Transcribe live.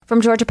From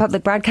Georgia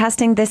Public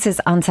Broadcasting, this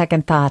is On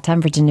Second Thought. I'm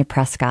Virginia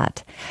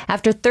Prescott.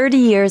 After 30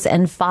 years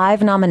and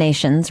 5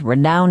 nominations,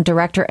 renowned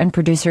director and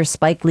producer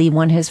Spike Lee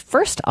won his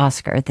first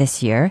Oscar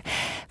this year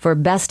for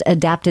Best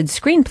Adapted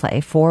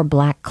Screenplay for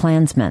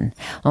BlacKkKlansman.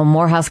 Well,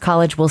 Morehouse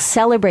College will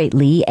celebrate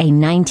Lee, a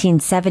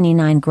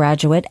 1979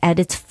 graduate, at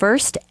its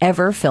first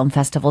ever film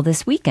festival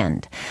this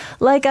weekend.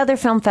 Like other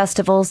film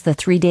festivals, the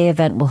 3-day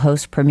event will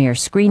host premiere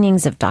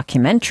screenings of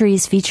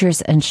documentaries,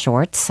 features, and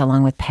shorts,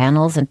 along with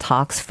panels and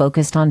talks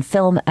focused on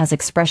film as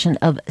expression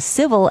of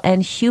civil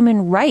and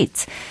human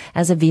rights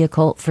as a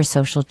vehicle for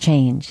social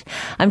change.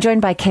 I'm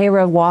joined by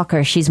Kara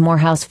Walker. She's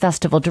Morehouse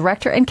Festival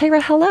Director. And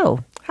Kara, hello.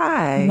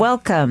 Hi.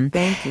 Welcome.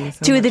 Thank you.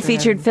 Two of the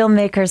featured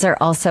filmmakers are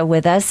also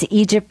with us.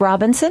 Egypt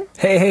Robinson.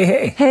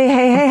 Hey.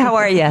 Hey. How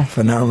are you?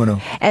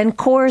 Phenomenal. And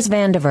Kors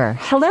Vandiver.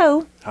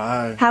 Hello.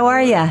 Hi. How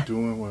are you?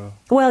 Doing well.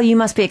 Well, you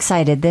must be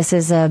excited. This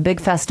is a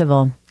big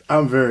festival.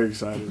 I'm very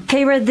excited.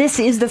 Kara, this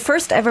is the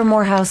first ever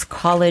Morehouse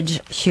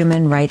College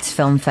Human Rights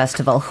Film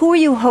Festival. Who are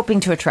you hoping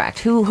to attract?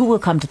 Who will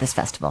come to this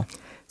festival?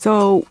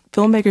 So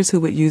filmmakers who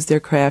would use their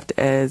craft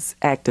as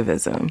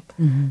activism.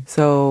 Mm-hmm.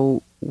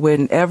 So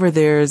whenever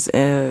there's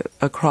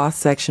a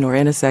cross-section or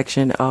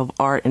intersection of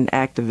art and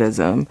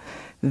activism,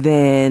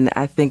 then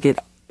I think it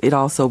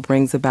also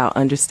brings about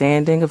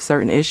understanding of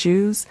certain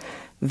issues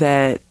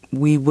that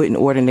we wouldn't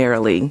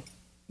ordinarily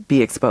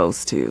be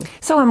exposed to.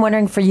 So I'm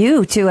wondering for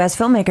you, too, as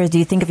filmmakers, do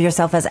you think of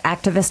yourself as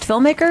activist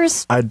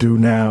filmmakers? I do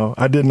now.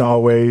 I didn't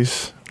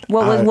always.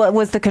 What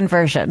was the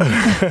conversion?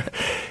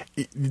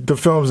 The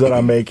films that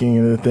I'm making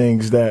and the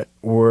things that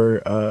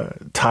were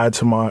tied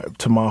to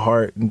my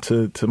heart and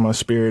to my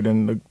spirit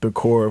and the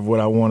core of what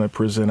I want to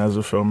present as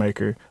a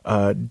filmmaker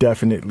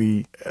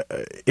definitely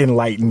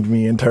enlightened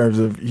me in terms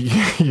of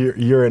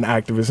you're an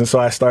activist. And so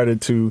I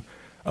started to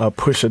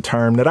push a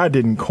term that I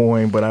didn't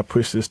coin, but I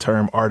pushed this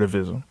term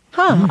artivism.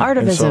 Artivism.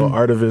 And so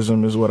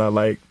artivism is what I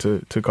like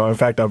to call. In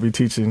fact, I'll be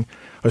teaching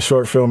a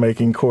short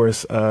filmmaking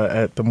course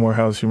at the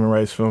Morehouse Human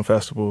Rights Film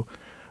Festival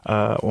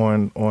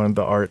on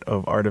the art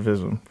of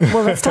artivism.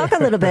 Well, let's talk a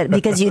little bit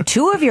because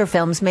two of your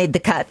films made the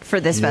cut for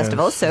this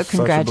festival, so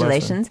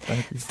congratulations.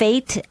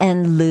 Fate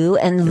and Lou,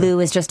 and Lou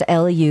is just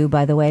L-U,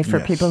 by the way, for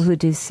people who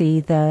do see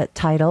the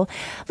title.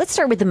 Let's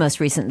start with the most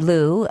recent,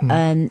 Lou.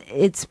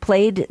 It's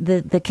played,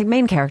 the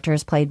main character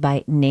is played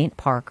by Nate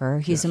Parker.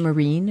 He's a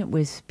Marine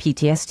with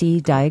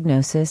PTSD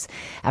diagnosis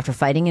after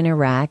fighting in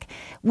Iraq.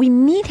 We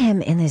meet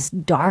him in this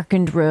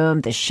darkened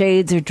room. The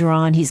shades are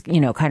drawn. He's,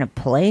 kind of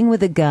playing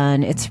with a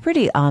gun. It's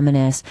pretty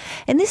ominous.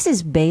 And this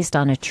is based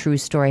on a true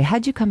story.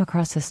 How'd you come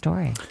across this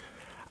story?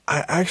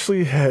 I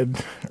actually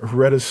had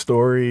read a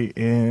story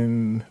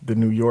in The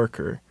New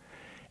Yorker,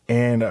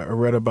 and I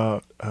read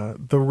about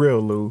the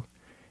real Lou.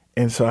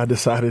 And so I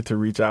decided to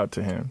reach out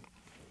to him.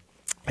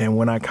 And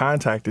when I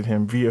contacted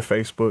him via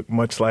Facebook,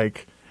 much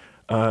like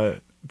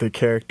the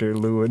character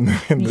Lou in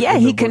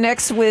he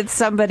connects with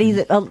somebody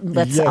that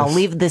I'll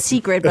leave the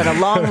secret, but a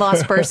long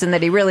lost person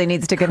that he really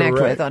needs to connect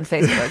with on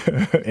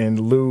Facebook. And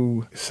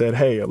Lou said,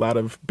 "Hey, a lot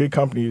of big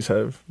companies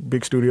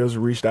big studios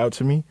reached out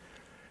to me.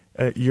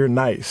 You're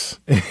nice."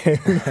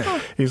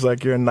 He's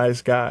like, "You're a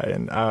nice guy,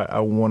 and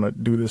I want to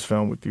do this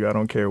film with you. I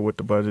don't care what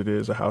the budget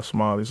is or how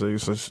small." He's like,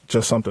 "It's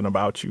just something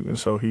about you." And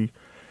so he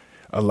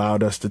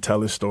allowed us to tell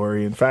his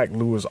story. In fact,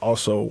 Lou is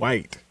also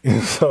white.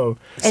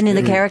 And in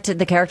the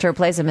character who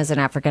plays him is an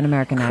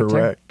African-American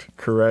actor.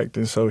 Correct.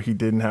 And so he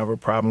didn't have a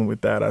problem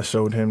with that. I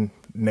showed him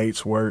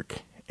Nate's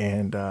work.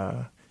 And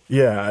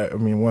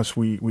once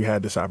we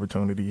had this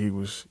opportunity,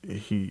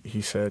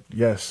 he said,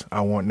 "Yes,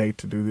 I want Nate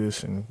to do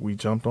this." And we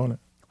jumped on it.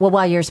 Well,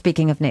 while you're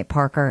speaking of Nate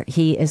Parker,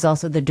 he is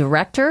also the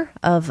director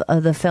of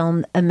the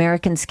film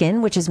American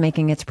Skin, which is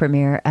making its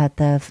premiere at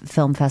the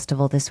film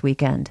festival this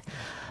weekend.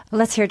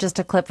 Let's hear just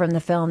a clip from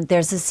the film.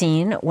 There's a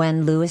scene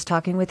when Lou is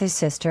talking with his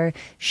sister.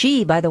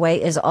 She, by the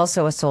way, is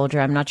also a soldier.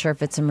 I'm not sure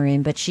if it's a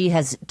Marine, but she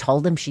has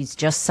told him she's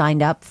just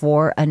signed up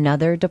for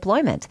another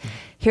deployment.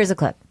 Here's a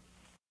clip.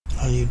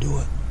 How do you do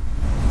it?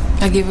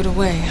 I give it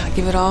away. I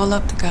give it all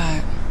up to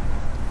God.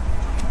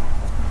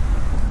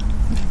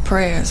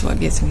 Prayer is what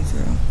gets me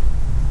through.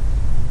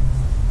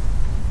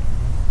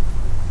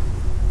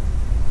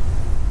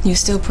 You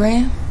still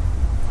praying?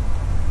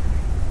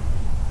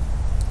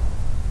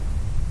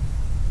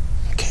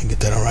 Can't get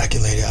that Iraqi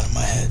lady out of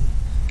my head.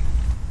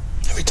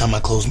 Every time I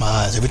close my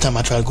eyes, every time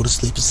I try to go to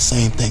sleep, it's the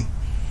same thing.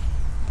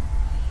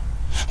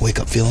 I wake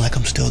up feeling like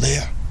I'm still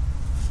there.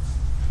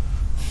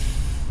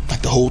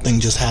 Like the whole thing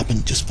just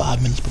happened just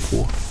 5 minutes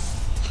before.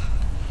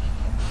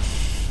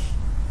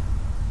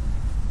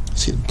 I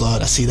see the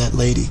blood, I see that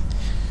lady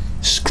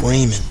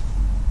screaming,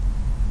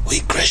 "We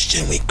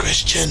Christian, we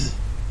Christian,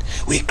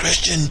 we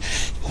Christian,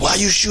 why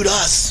you shoot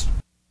us?"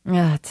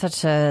 Yeah, it's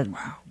such a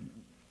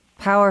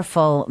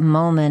Powerful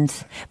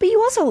moment. But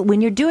you also, when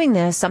you're doing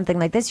this, something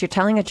like this, you're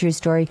telling a true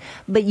story,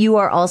 but you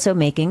are also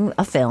making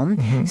a film.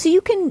 Mm-hmm. So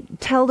you can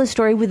tell the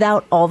story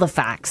without all the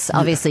facts.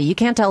 Obviously, you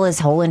can't tell his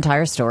whole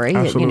entire story.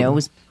 Absolutely. You know, it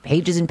was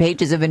pages and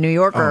pages of a New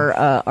Yorker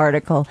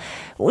article.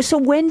 So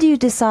when do you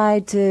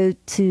decide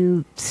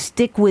to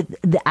stick with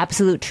the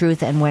absolute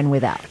truth and when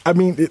without? I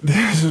mean,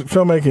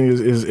 filmmaking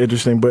is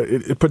interesting, but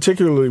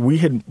particularly we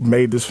had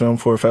made this film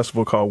for a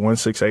festival called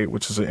 168,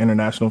 which is an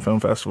international film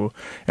festival,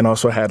 and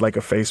also had like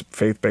a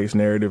faith-based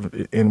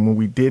narrative. And when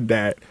we did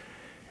that,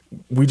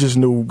 we just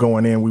knew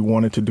going in we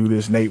wanted to do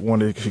this. Nate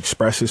wanted to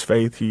express his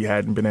faith. He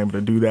hadn't been able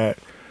to do that.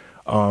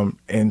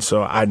 And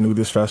so I knew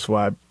this festival.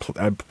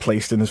 I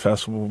placed in this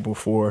festival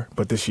before,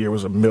 but this year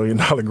was $1 million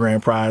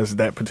grand prize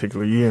that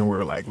particular year. And we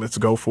were like, let's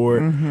go for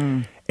it.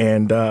 Mm-hmm.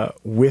 And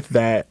with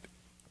that,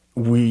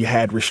 we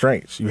had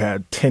restraints. You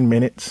had 10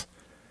 minutes.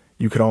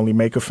 You could only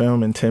make a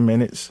film in 10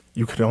 minutes.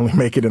 You could only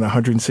make it in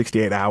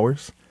 168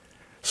 hours.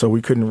 So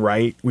we couldn't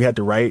write. We had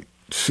to write,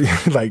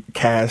 like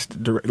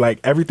cast, like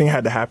everything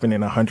had to happen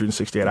in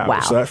 168 hours. Wow.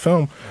 So that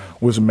film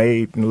was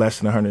made in less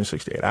than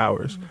 168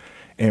 hours. Mm-hmm.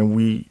 And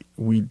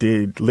we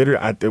did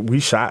literally,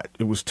 we shot,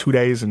 it was 2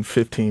 days and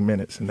 15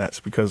 minutes. And that's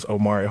because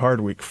Omari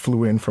Hardwick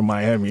flew in from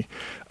Miami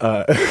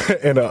on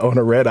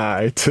a red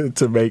eye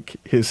to make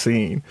his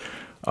scene.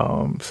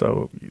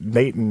 So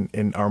Nate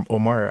and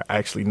Omar are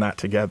actually not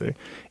together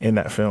in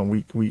that film.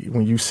 We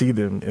when you see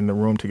them in the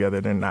room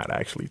together, they're not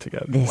actually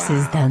together. This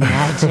is the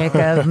magic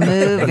of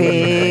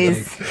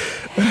movies.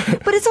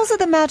 But it's also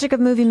the magic of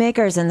movie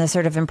makers and the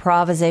sort of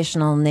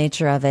improvisational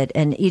nature of it.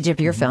 And Egypt,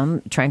 your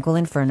film, Tranquil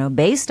Inferno,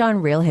 based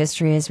on real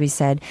history, as we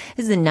said,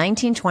 is the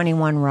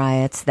 1921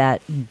 riots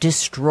that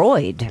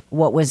destroyed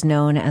what was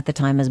known at the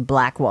time as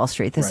Black Wall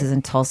Street. This is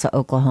in Tulsa,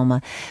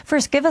 Oklahoma.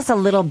 First, give us a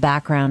little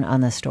background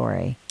on the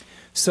story.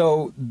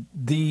 So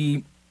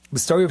the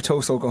story of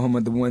Tulsa,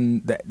 Oklahoma,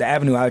 the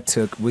avenue I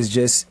took was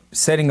just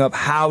setting up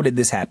how did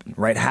this happen,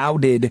 right? How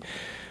did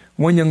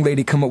one young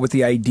lady come up with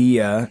the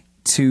idea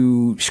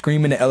to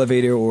scream in the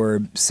elevator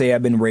or say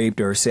I've been raped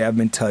or say I've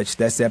been touched?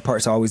 That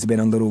part's always been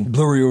a little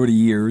blurry over the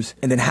years.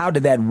 And then how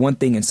did that one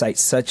thing incite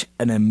such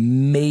an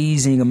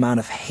amazing amount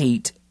of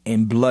hate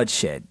and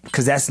bloodshed?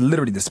 Because that's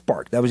literally the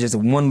spark. That was just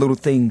one little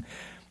thing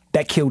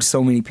that killed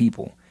so many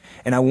people.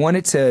 And I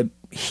wanted to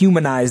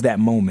humanize that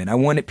moment. I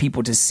wanted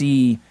people to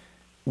see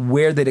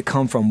where did it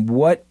come from?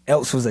 What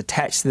else was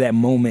attached to that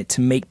moment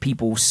to make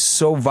people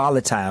so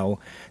volatile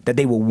that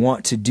they would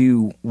want to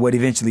do what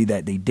eventually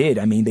that they did?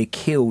 I mean, they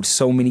killed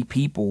so many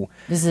people.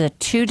 This is a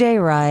 2-day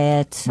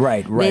riot.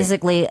 Right.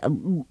 Basically,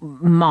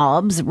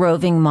 mobs,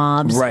 roving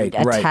mobs,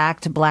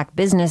 attacked black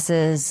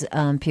businesses,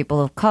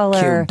 people of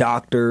color. Killed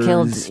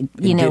doctors. It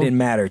didn't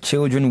matter.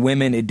 Children,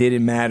 women, it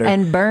didn't matter.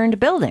 And burned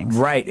buildings.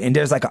 Right. And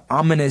there's like an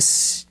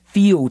ominous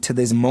feel to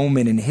this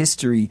moment in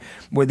history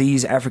where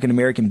these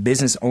African-American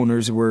business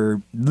owners were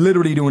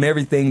literally doing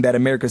everything that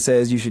America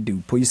says you should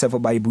do. Pull yourself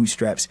up by your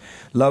bootstraps,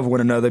 love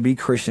one another, be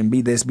Christian,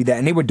 be this, be that.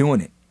 And they were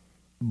doing it.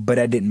 But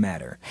that didn't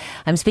matter.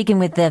 I'm speaking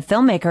with the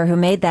filmmaker who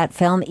made that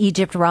film,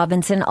 Egypt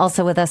Robinson.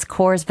 Also with us,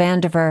 Cors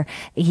Vandiver.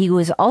 He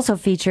was also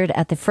featured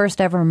at the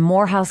first ever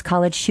Morehouse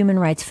College Human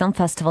Rights Film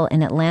Festival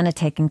in Atlanta,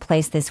 taking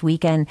place this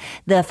weekend.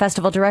 The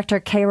festival director,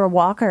 Kara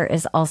Walker,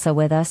 is also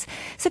with us.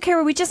 So,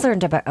 Kara, we just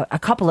learned about a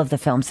couple of the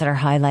films that are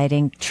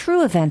highlighting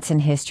true events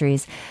and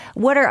histories.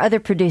 What are other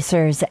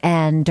producers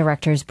and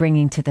directors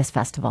bringing to this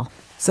festival?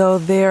 So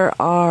there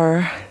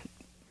are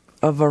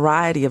a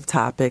variety of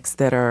topics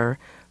that are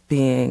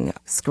being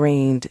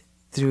screened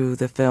through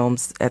the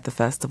films at the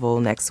festival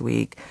next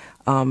week,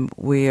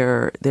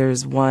 where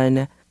there's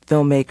one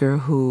filmmaker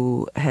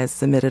who has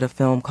submitted a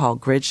film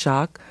called Grid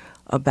Shock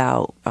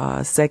about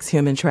sex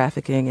human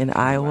trafficking in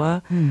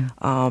Iowa.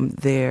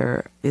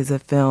 There is a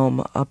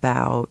film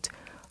about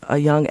a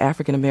young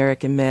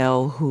African-American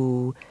male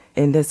who,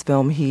 in this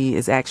film, he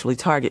is actually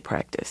target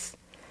practice.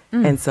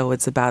 And so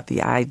it's about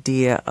the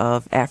idea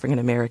of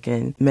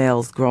African-American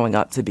males growing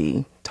up to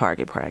be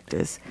target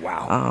practice.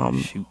 Wow.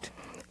 Shoot.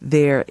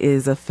 There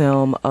is a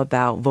film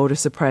about voter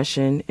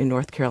suppression in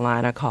North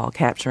Carolina called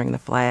Capturing the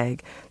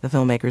Flag. The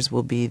filmmakers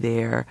will be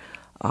there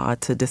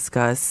to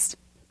discuss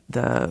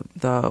the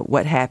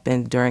what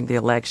happened during the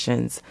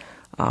elections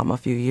a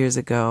few years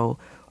ago.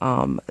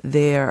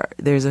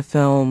 There's a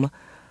film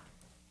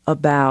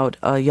about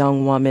a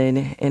young woman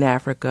in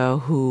Africa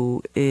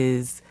who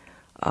is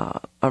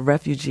a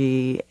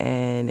refugee,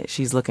 and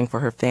she's looking for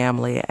her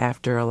family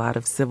after a lot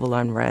of civil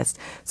unrest.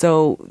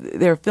 So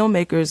there are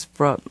filmmakers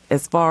from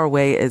as far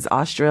away as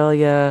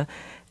Australia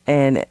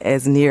and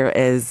as near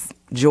as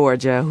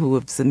Georgia who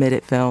have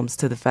submitted films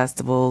to the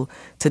festival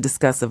to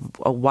discuss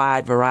a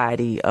wide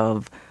variety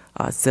of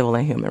civil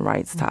and human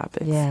rights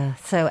topics. Yeah.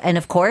 So, and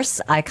of course,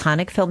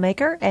 iconic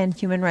filmmaker and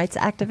human rights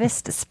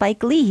activist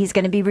Spike Lee. He's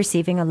going to be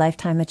receiving a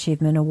Lifetime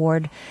Achievement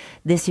Award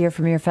this year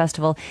from your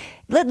festival.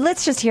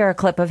 Let's just hear a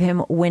clip of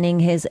him winning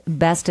his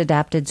Best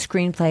Adapted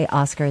Screenplay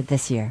Oscar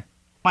this year.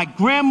 My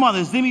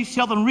grandmother, Zimmy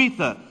Sheldon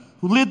Retha,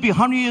 who lived to be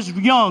 100 years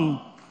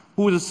young,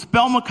 who was a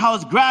Spelman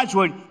College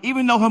graduate,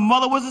 even though her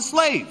mother was a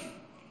slave.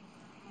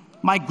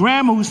 My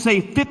grandma, who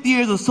saved 50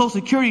 years of Social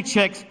Security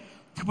checks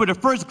for the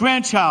first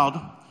grandchild,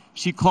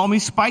 she called me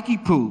Spiky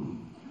Poo.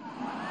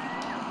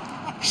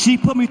 She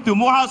put me through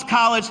Morehouse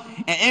College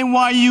and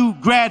NYU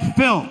grad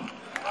film.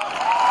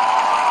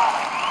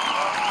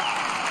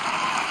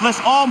 Let's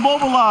all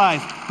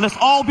mobilize. Let's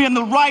all be on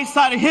the right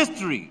side of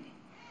history.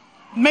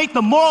 Make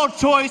the moral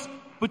choice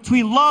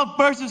between love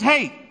versus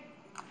hate.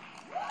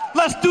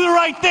 Let's do the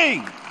right thing.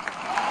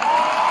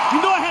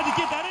 You know I had to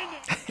get that in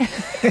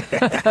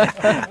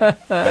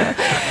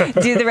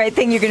there. Do the Right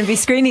Thing. You're going to be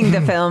screening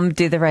the film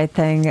Do the Right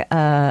Thing in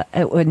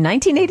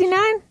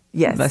 1989?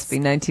 Yes. It must be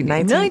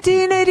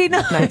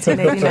 1989.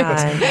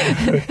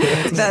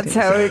 1989. That's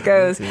how it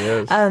goes.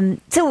 Yes.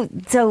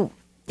 So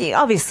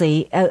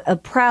obviously a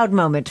proud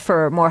moment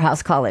for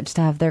Morehouse College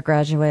to have their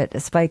graduate,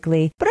 Spike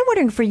Lee. But I'm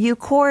wondering for you,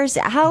 Kors,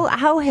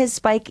 how has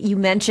Spike, you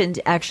mentioned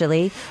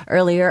actually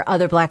earlier,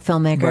 other black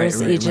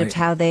filmmakers, Egypt,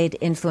 how they'd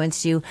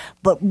influenced you.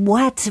 But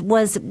what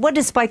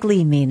does Spike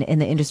Lee mean in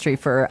the industry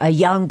for a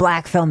young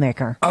black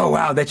filmmaker? Oh,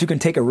 wow, that you can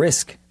take a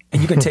risk.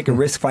 And you can take a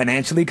risk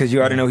financially because you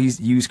already know he's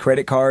used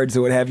credit cards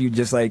or what have you,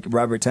 just like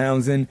Robert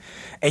Townsend.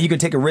 And you can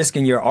take a risk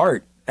in your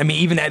art. I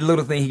mean, even that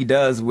little thing he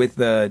does with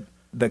the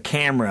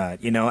camera,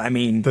 you know, I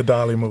mean. The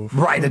dolly move.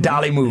 Right, the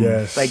dolly move.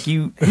 Yes. Like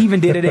he even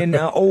did it in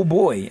Old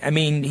Boy. I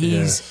mean,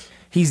 he's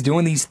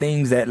doing these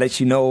things that let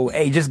you know,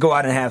 hey, just go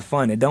out and have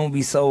fun. And don't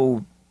be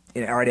so,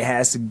 it already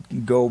has to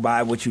go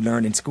by what you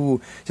learned in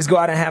school. Just go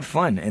out and have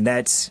fun. And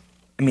those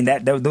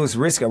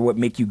risks are what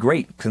make you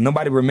great because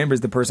nobody remembers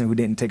the person who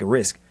didn't take a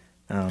risk.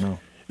 I don't know.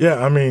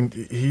 Yeah, I mean,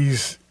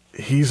 he's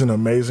an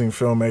amazing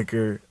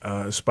filmmaker.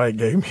 Spike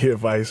gave me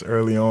advice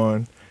early on,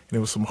 and it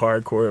was some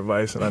hardcore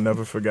advice, and I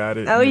never forgot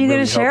it. Oh, are you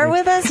going to share it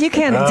with us? You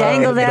can't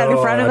dangle that in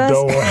front of us. I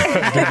don't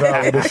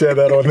want to share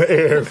that on the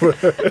air,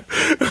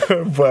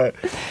 but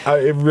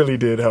it really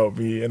did help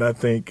me, and I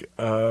think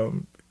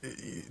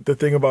the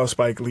thing about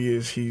Spike Lee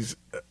is he's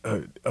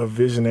a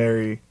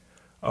visionary.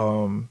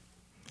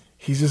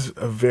 He's just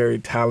a very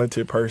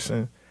talented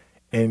person,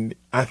 and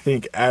I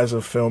think as a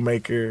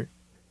filmmaker,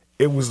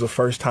 it was the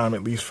first time,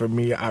 at least for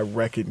me, I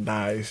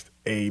recognized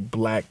a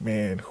black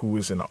man who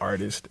was an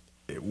artist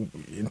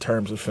in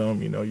terms of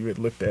film. You know, you had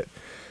looked at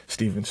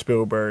Steven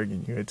Spielberg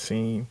and you had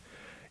seen,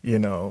 you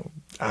know,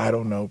 I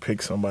don't know,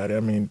 pick somebody. I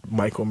mean,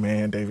 Michael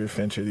Mann, David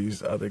Fincher,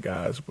 these other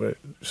guys, but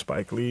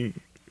Spike Lee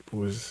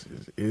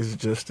is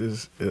just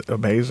as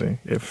amazing,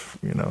 if,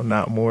 you know,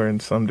 not more in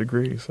some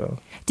degree. So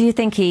do you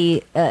think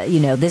he,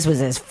 this was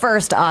his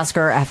first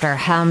Oscar after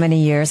how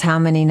many years, how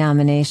many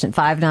nominations,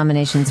 5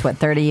 nominations,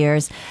 30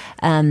 years,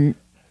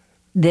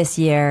 this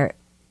year.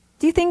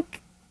 Do you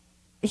think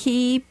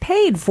he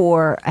paid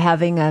for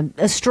having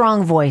a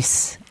strong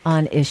voice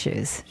on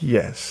issues?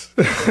 Yes.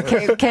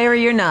 Kara,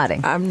 you're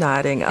nodding. I'm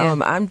nodding. Yeah.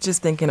 I'm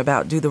just thinking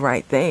about Do the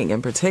Right Thing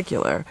in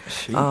particular.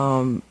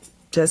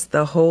 Just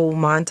the whole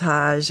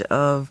montage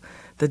of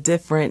the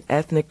different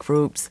ethnic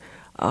groups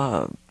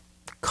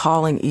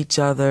calling each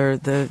other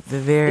the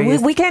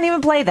various. We can't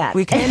even play that.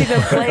 We can't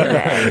even play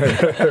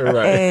that.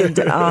 Right. And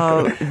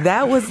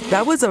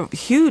that was a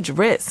huge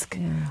risk.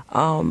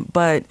 Yeah.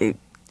 But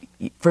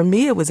for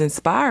me, it was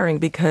inspiring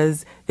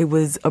because it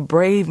was a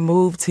brave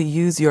move to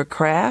use your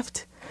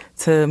craft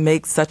to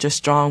make such a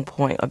strong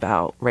point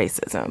about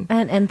racism.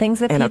 And things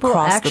that people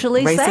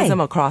actually say.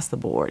 Racism across the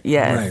board,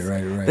 yes.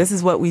 Right. This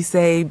is what we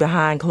say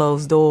behind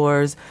closed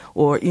doors,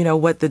 or, you know,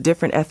 what the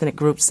different ethnic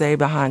groups say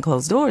behind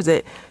closed doors.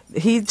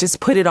 He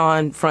just put it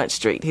on Front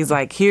Street. He's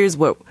like, here's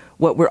what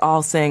we're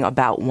all saying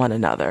about one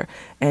another.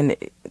 And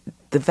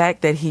the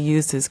fact that he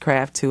used his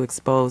craft to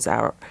expose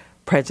our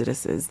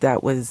prejudices,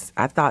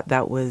 I thought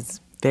that was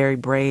very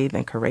brave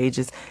and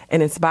courageous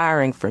and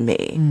inspiring for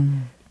me. Mm.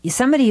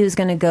 Somebody who's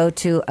going to go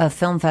to a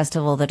film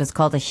festival that is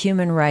called a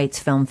Human Rights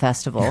Film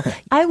Festival,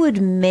 I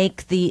would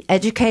make the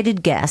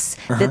educated guess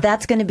that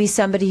that's going to be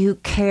somebody who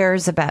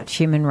cares about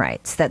human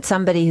rights, that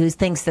somebody who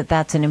thinks that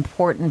that's an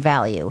important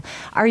value.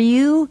 Are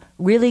you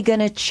really going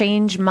to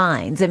change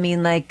minds? I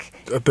mean, like,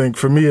 I think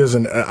for me,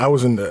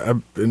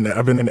 I've been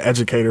an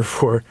educator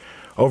for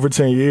over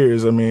 10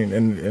 years. I mean,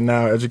 and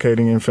now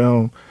educating in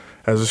film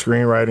as a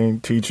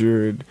screenwriting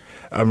teacher.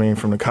 I mean,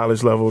 from the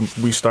college level,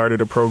 we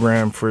started a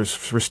program for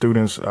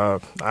students.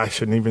 I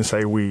shouldn't even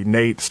say we.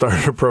 Nate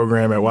started a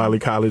program at Wiley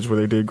College where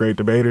they did Great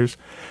Debaters.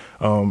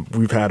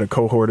 We've had a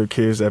cohort of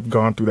kids that have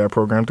gone through that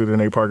program through the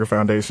Nate Parker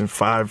Foundation.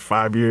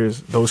 5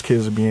 years. Those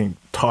kids are being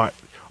taught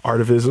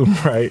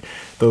artivism, right?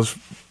 Those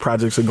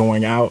projects are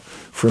going out.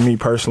 For me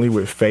personally,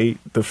 with Fate,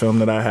 the film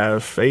that I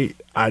have, Fate,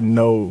 I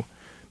know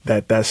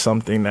that that's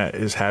something that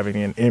is having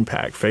an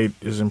impact. Fate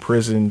is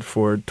imprisoned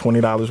for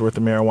 $20 worth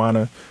of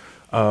marijuana.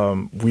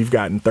 We've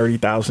gotten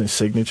 30,000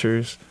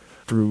 signatures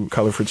through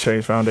Color for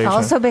Change Foundation.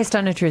 Also based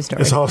on a true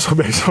story. It's also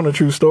based on a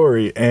true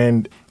story.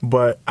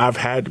 But I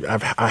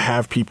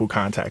have people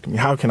contact me.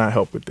 How can I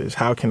help with this?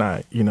 How can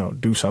I,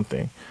 do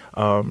something?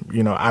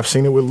 I've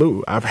seen it with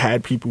Lou. I've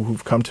had people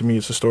who've come to me.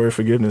 It's a story of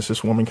forgiveness.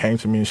 This woman came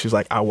to me and she's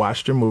like, I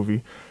watched your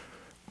movie.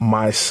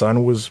 My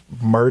son was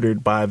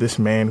murdered by this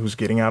man who's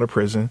getting out of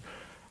prison.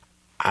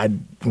 I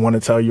want to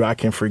tell you I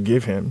can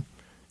forgive him.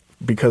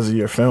 because of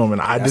your film.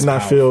 And I That's did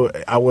not powerful.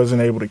 feel I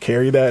wasn't able to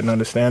carry that and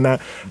understand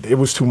that. It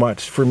was too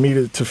much for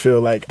me to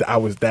feel like I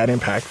was that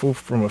impactful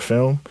from a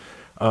film.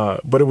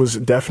 But it was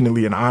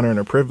definitely an honor and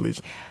a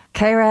privilege.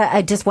 Kyra,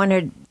 I just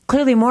wondered,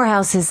 clearly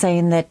Morehouse is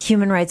saying that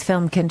human rights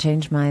film can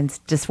change minds.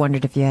 Just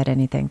wondered if you had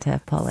anything to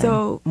pull in.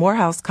 So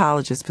Morehouse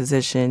College's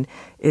position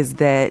is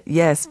that,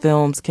 yes,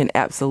 films can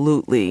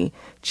absolutely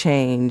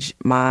change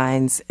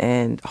minds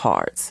and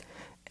hearts.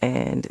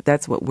 And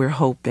that's what we're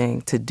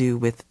hoping to do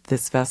with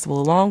this festival,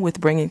 along with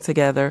bringing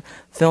together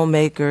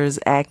filmmakers,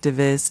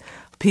 activists,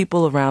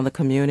 people around the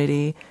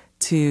community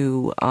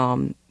to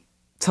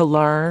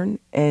learn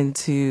and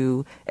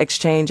to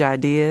exchange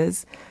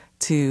ideas,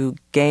 to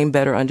gain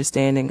better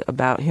understanding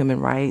about human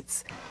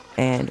rights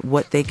and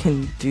what they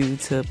can do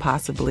to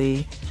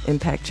possibly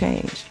impact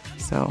change.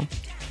 So,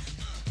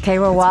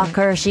 Kyra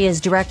Walker, she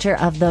is director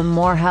of the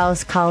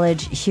Morehouse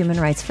College Human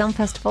Rights Film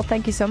Festival.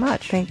 Thank you so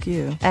much. thank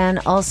you. And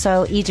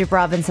also, Egypt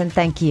Robinson,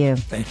 thank you.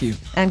 Thank you.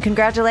 And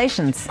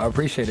congratulations. I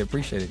appreciate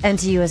it. And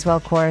to you as well,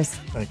 Kors.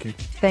 Thank you.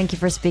 Thank you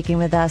for speaking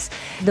with us.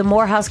 The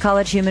Morehouse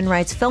College Human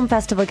Rights Film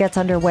Festival gets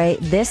underway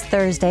this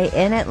Thursday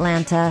in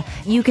Atlanta.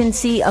 You can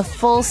see a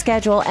full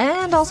schedule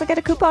and also get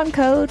a coupon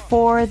code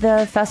for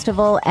the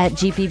festival at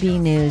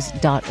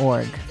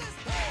gpbnews.org.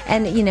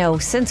 And, you know,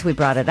 since we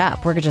brought it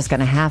up, we're just going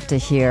to have to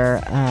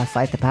hear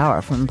Fight the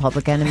Power from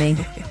Public Enemy.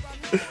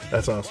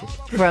 That's awesome.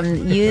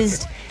 From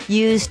used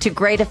to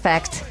great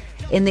effect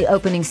in the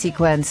opening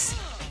sequence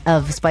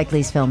of Spike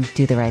Lee's film,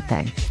 Do the Right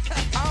Thing.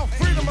 Our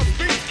freedom of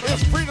speech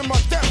is freedom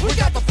of death. We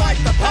got to fight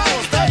the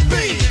powers that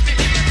be.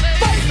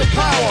 Fight the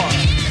power.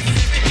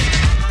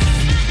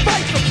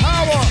 Fight the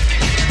power.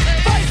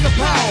 Fight the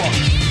power.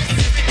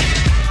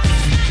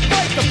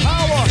 Fight the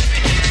power.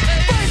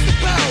 Fight the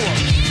power.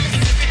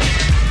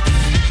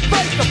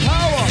 Fight the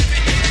power.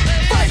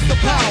 Fight the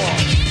power.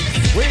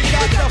 We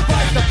got to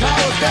fight the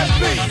powers that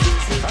be.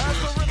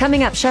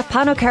 Coming up, Chef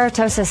Pano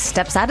Karatosis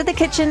steps out of the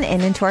kitchen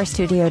and into our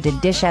studio to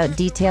dish out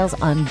details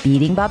on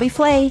beating Bobby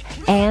Flay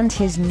and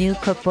his new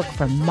cookbook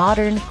for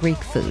modern Greek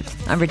food.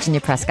 I'm Virginia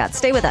Prescott.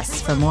 Stay with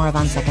us for more of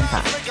On Second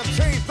Thought.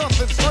 Change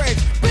something strange.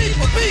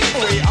 People,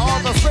 we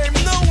are the same.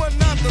 No, we're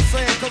not the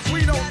same, 'cause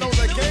we don't know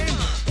the game.